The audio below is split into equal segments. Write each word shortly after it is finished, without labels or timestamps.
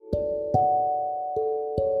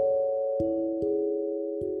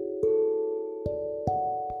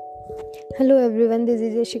Hello everyone, this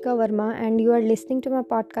is Yashika Verma and you are listening to my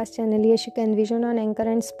podcast channel Yashika Envision on Anchor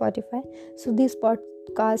and Spotify. So this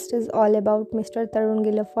podcast is all about Mr. Tarun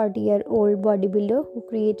Gill, a 40-year-old bodybuilder who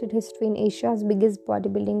created history in Asia's biggest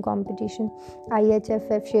bodybuilding competition,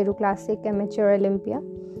 IHFF Sheru Classic Amateur Olympia.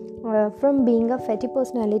 From being a fatty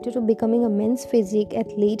personality to becoming a men's physique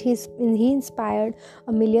athlete, he inspired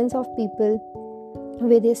millions of people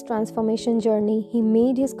with his transformation journey. He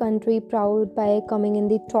made his country proud by coming in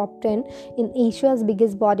the top 10 in Asia's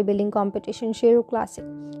biggest bodybuilding competition, Sheru Classic.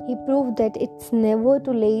 He proved that it's never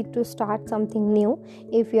too late to start something new.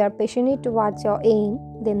 If you are passionate towards your aim,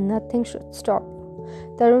 then nothing should stop you.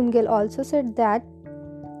 Tarun Gill also said that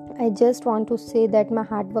I just want to say that my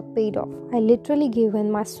hard work paid off. I literally gave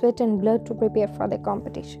in my sweat and blood to prepare for the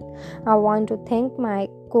competition. I want to thank my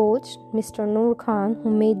coach, Mr. Noor Khan,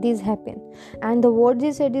 who made this happen. And the words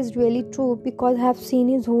he said is really true because I have seen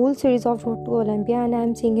his whole series of Road to Olympia and I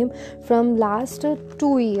am seeing him from last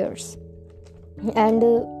 2 years. And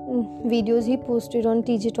videos he posted on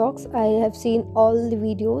TG Talks, I have seen all the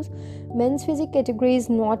videos. Men's physique category is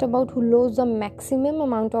not about who lost the maximum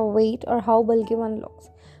amount of weight or how bulky one looks.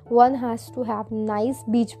 One has to have nice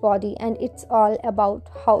beach body and it's all about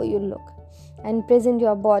how you look and present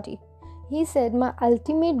your body. He said, my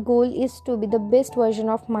ultimate goal is to be the best version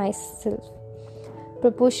of myself.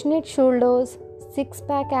 Proportionate shoulders,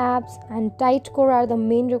 six-pack abs and tight core are the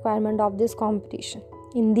main requirement of this competition.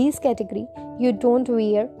 In this category, you don't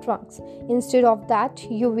wear trunks. Instead of that,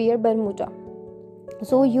 you wear Bermuda.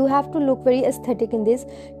 So you have to look very aesthetic in this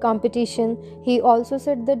competition. He also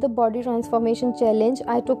said that the body transformation challenge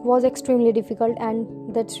I took was extremely difficult,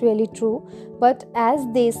 and that's really true. But as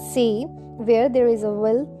they say, where there is a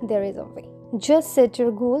will, there is a way. Just set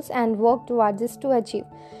your goals and work towards this to achieve.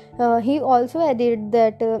 He also added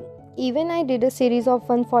that even I did a series of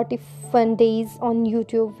 140 fun days on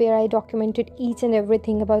YouTube where I documented each and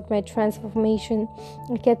everything about my transformation.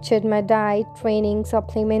 I captured my diet, training,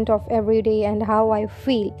 supplement of every day and how I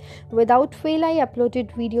feel. Without fail, I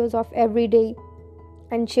uploaded videos of every day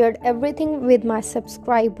and shared everything with my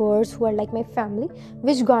subscribers who are like my family,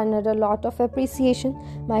 which garnered a lot of appreciation.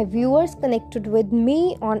 My viewers connected with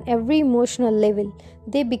me on every emotional level.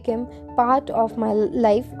 They became part of my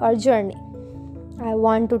life or journey. I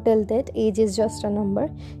want to tell that age is just a number.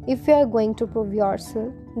 If you are going to prove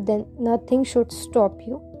yourself, then nothing should stop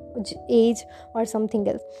you, age or something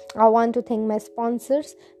else. I want to thank my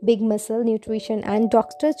sponsors, Big Muscle Nutrition and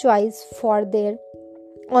Dr. Choice for their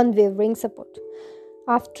unwavering support.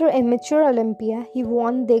 After Amateur Olympia, he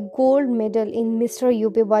won the gold medal in Mr.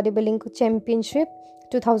 UP Bodybuilding Championship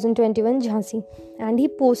 2021 Jhansi, and he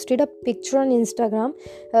posted a picture on Instagram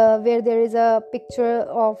where there is a picture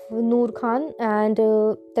of Noor Khan and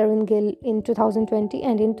Tarun Gill in 2020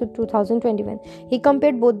 and in 2021. He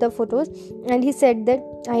compared both the photos and he said that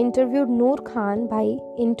I interviewed Noor Khan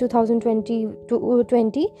in 2020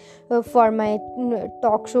 for my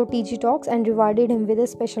talk show TG Talks and rewarded him with a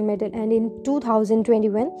special medal, and in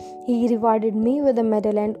 2021 he rewarded me with a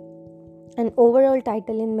medal and an overall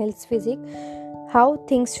title in male's physique. How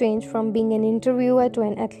things change from being an interviewer to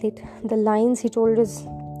an athlete. The lines he told us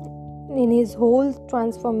in his whole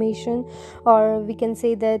transformation, or we can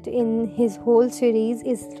say that in his whole series,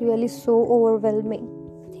 is really so overwhelming.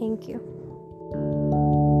 Thank you.